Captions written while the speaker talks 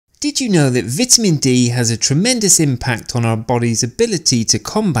Did you know that vitamin D has a tremendous impact on our body's ability to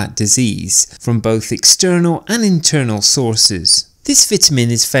combat disease from both external and internal sources? This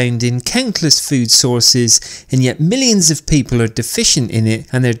vitamin is found in countless food sources, and yet millions of people are deficient in it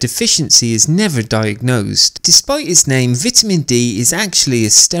and their deficiency is never diagnosed. Despite its name, vitamin D is actually a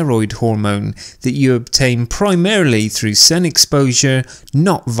steroid hormone that you obtain primarily through sun exposure,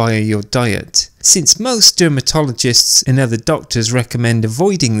 not via your diet. Since most dermatologists and other doctors recommend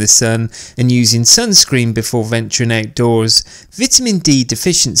avoiding the sun and using sunscreen before venturing outdoors, vitamin D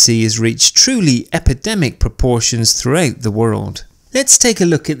deficiency has reached truly epidemic proportions throughout the world. Let's take a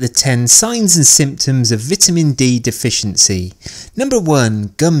look at the 10 signs and symptoms of vitamin D deficiency. Number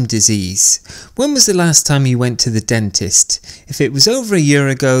 1. Gum disease. When was the last time you went to the dentist? If it was over a year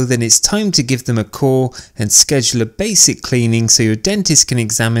ago, then it's time to give them a call and schedule a basic cleaning so your dentist can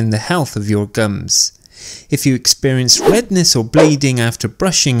examine the health of your gums. If you experience redness or bleeding after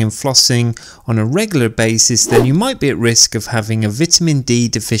brushing and flossing on a regular basis, then you might be at risk of having a vitamin D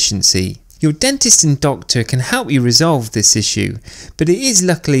deficiency. Your dentist and doctor can help you resolve this issue, but it is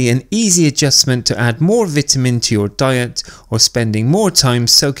luckily an easy adjustment to add more vitamin to your diet or spending more time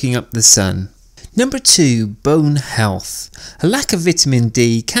soaking up the sun. Number 2. Bone health. A lack of vitamin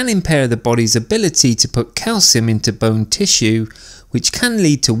D can impair the body's ability to put calcium into bone tissue, which can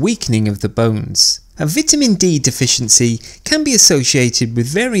lead to weakening of the bones. A vitamin D deficiency can be associated with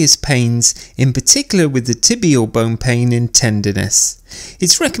various pains, in particular with the tibial bone pain and tenderness.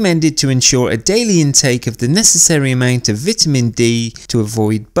 It's recommended to ensure a daily intake of the necessary amount of vitamin D to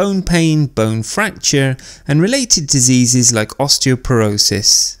avoid bone pain, bone fracture, and related diseases like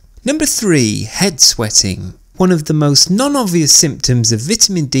osteoporosis. Number 3. Head sweating. One of the most non-obvious symptoms of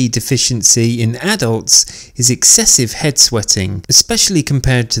vitamin D deficiency in adults is excessive head sweating, especially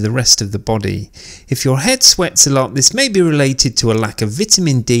compared to the rest of the body. If your head sweats a lot, this may be related to a lack of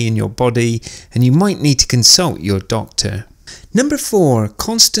vitamin D in your body, and you might need to consult your doctor. Number 4.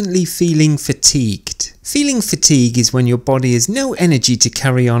 Constantly feeling fatigued. Feeling fatigue is when your body has no energy to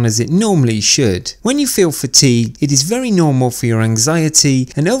carry on as it normally should. When you feel fatigued, it is very normal for your anxiety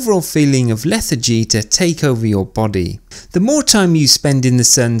and overall feeling of lethargy to take over your body. The more time you spend in the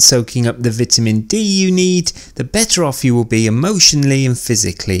sun soaking up the vitamin D you need, the better off you will be emotionally and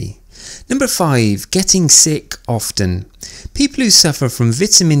physically. Number 5. Getting sick often. People who suffer from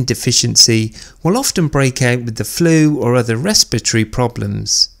vitamin deficiency will often break out with the flu or other respiratory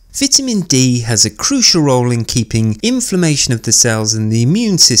problems. Vitamin D has a crucial role in keeping inflammation of the cells and the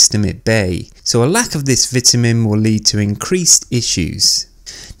immune system at bay, so a lack of this vitamin will lead to increased issues.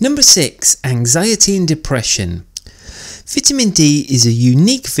 Number 6. Anxiety and depression. Vitamin D is a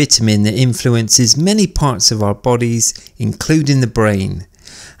unique vitamin that influences many parts of our bodies, including the brain.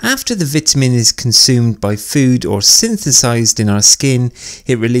 After the vitamin is consumed by food or synthesized in our skin,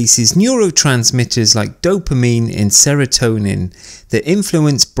 it releases neurotransmitters like dopamine and serotonin that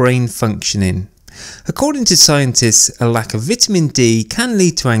influence brain functioning. According to scientists, a lack of vitamin D can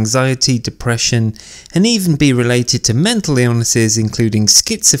lead to anxiety, depression, and even be related to mental illnesses including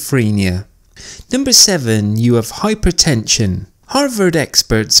schizophrenia. Number 7. You have hypertension. Harvard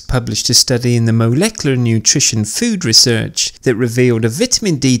experts published a study in the Molecular Nutrition Food Research that revealed a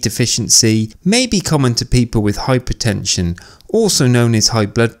vitamin D deficiency may be common to people with hypertension, also known as high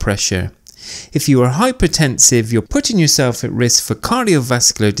blood pressure. If you are hypertensive, you're putting yourself at risk for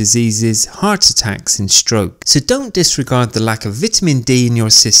cardiovascular diseases, heart attacks and stroke. So don't disregard the lack of vitamin D in your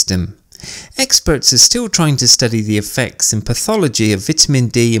system. Experts are still trying to study the effects and pathology of vitamin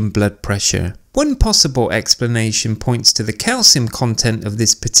D and blood pressure. One possible explanation points to the calcium content of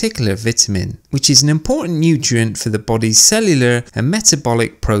this particular vitamin, which is an important nutrient for the body's cellular and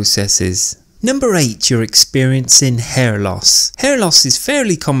metabolic processes. Number 8. You're experiencing hair loss. Hair loss is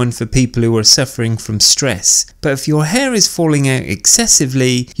fairly common for people who are suffering from stress, but if your hair is falling out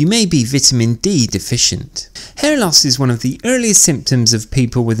excessively, you may be vitamin D deficient. Hair loss is one of the earliest symptoms of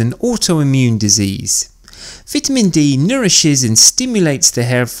people with an autoimmune disease. Vitamin D nourishes and stimulates the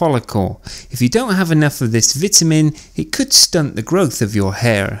hair follicle. If you don't have enough of this vitamin, it could stunt the growth of your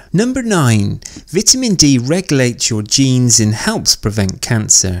hair. Number 9. Vitamin D regulates your genes and helps prevent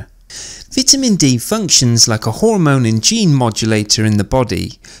cancer. Vitamin D functions like a hormone and gene modulator in the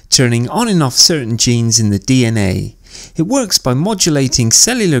body, turning on and off certain genes in the DNA. It works by modulating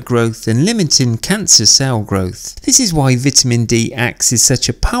cellular growth and limiting cancer cell growth. This is why vitamin D acts as such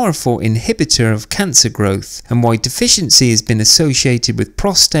a powerful inhibitor of cancer growth, and why deficiency has been associated with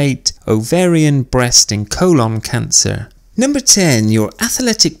prostate, ovarian, breast and colon cancer. Number 10. Your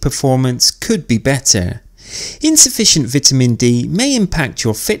athletic performance could be better. Insufficient vitamin D may impact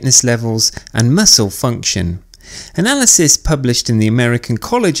your fitness levels and muscle function. Analysis published in the American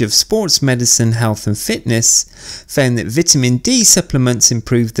College of Sports Medicine, Health and Fitness found that vitamin D supplements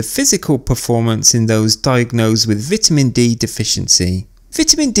improved the physical performance in those diagnosed with vitamin D deficiency.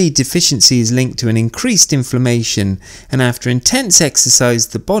 Vitamin D deficiency is linked to an increased inflammation, and after intense exercise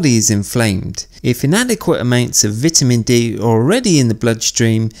the body is inflamed. If inadequate amounts of vitamin D are already in the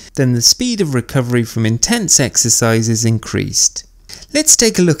bloodstream, then the speed of recovery from intense exercise is increased. Let's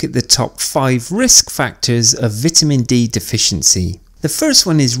take a look at the top 5 risk factors of vitamin D deficiency. The first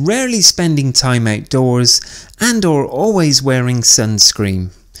one is rarely spending time outdoors and or always wearing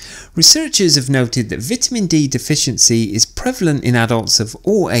sunscreen. Researchers have noted that vitamin D deficiency is prevalent in adults of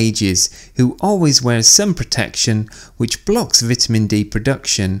all ages who always wear sun protection, which blocks vitamin D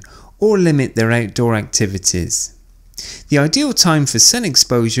production or limit their outdoor activities. The ideal time for sun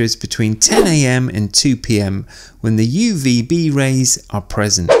exposure is between 10 AM and 2 PM when the UVB rays are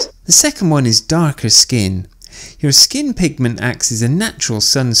present. The second one is darker skin. Your skin pigment acts as a natural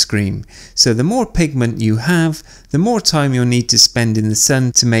sunscreen, so the more pigment you have, the more time you'll need to spend in the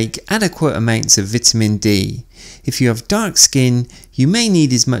sun to make adequate amounts of vitamin D. If you have dark skin, you may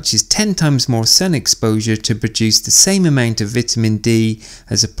need as much as 10 times more sun exposure to produce the same amount of vitamin D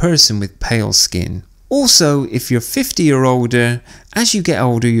as a person with pale skin. Also, if you're 50 or older, as you get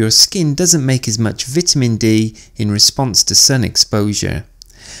older your skin doesn't make as much vitamin D in response to sun exposure.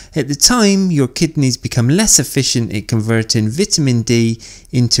 At the time, your kidneys become less efficient at converting vitamin D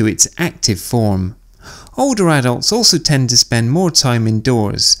into its active form. Older adults also tend to spend more time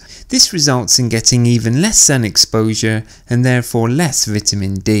indoors. This results in getting even less sun exposure and therefore less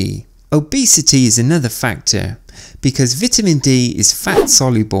vitamin D. Obesity is another factor. Because vitamin D is fat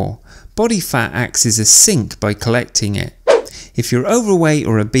soluble, body fat acts as a sink by collecting it. If you're overweight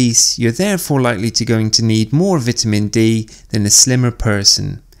or obese, you're therefore likely to going to need more vitamin D than a slimmer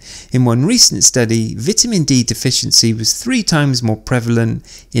person. In one recent study, vitamin D deficiency was 3 times more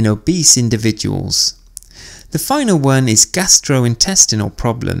prevalent in obese individuals. The final one is gastrointestinal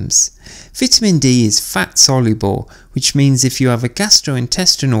problems. Vitamin D is fat soluble, which means if you have a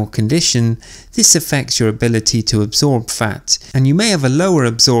gastrointestinal condition, this affects your ability to absorb fat, and you may have a lower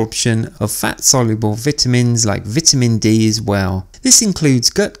absorption of fat soluble vitamins like vitamin D as well. This includes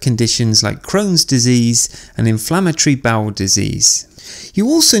gut conditions like Crohn's disease and inflammatory bowel disease. You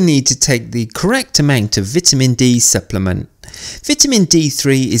also need to take the correct amount of vitamin D supplement. Vitamin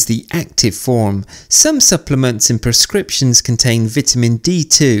D3 is the active form. Some supplements and prescriptions contain vitamin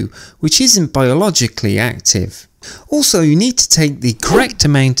D2, which isn't biologically active. Also, you need to take the correct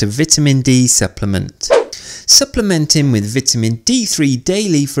amount of vitamin D supplement. Supplementing with vitamin D3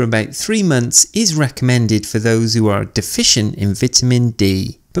 daily for about 3 months is recommended for those who are deficient in vitamin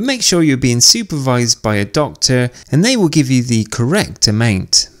D. But make sure you're being supervised by a doctor and they will give you the correct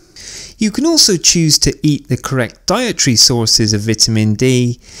amount. You can also choose to eat the correct dietary sources of vitamin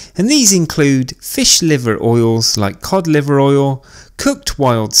D, and these include fish liver oils like cod liver oil, cooked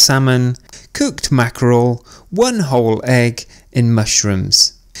wild salmon, cooked mackerel, 1 whole egg, and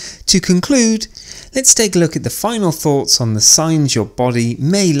mushrooms. To conclude, let's take a look at the final thoughts on the signs your body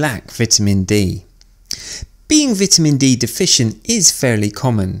may lack vitamin D. Being vitamin D deficient is fairly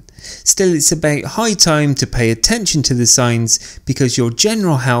common. Still, it's about high time to pay attention to the signs because your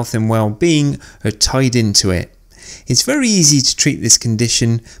general health and well-being are tied into it. It's very easy to treat this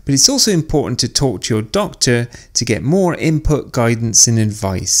condition, but it's also important to talk to your doctor to get more input, guidance and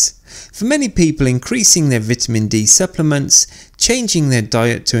advice. For many people, increasing their vitamin D supplements, changing their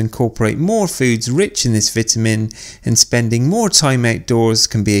diet to incorporate more foods rich in this vitamin, and spending more time outdoors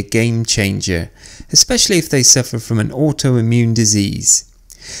can be a game changer, especially if they suffer from an autoimmune disease.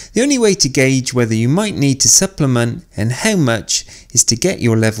 The only way to gauge whether you might need to supplement and how much is to get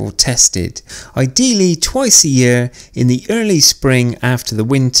your level tested, ideally twice a year in the early spring after the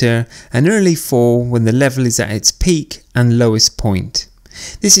winter and early fall when the level is at its peak and lowest point.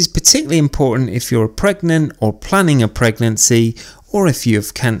 This is particularly important if you're pregnant or planning a pregnancy or if you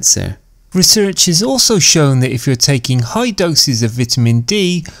have cancer. Research has also shown that if you're taking high doses of vitamin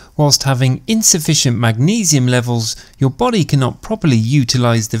D whilst having insufficient magnesium levels, your body cannot properly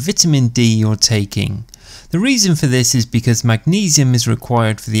utilise the vitamin D you're taking. The reason for this is because magnesium is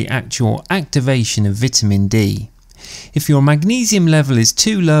required for the actual activation of vitamin D. If your magnesium level is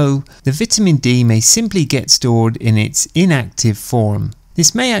too low, the vitamin D may simply get stored in its inactive form.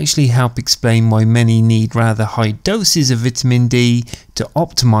 This may actually help explain why many need rather high doses of vitamin D to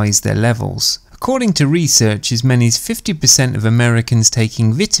optimize their levels. According to research, as many as 50% of Americans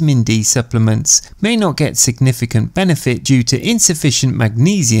taking vitamin D supplements may not get significant benefit due to insufficient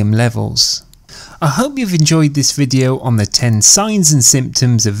magnesium levels. I hope you've enjoyed this video on the 10 signs and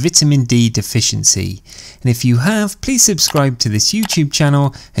symptoms of vitamin D deficiency, and if you have, please subscribe to this YouTube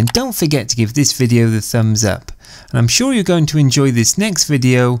channel and don't forget to give this video the thumbs up. And I'm sure you're going to enjoy this next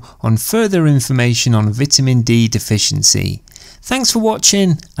video on further information on vitamin D deficiency. Thanks for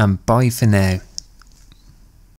watching and bye for now.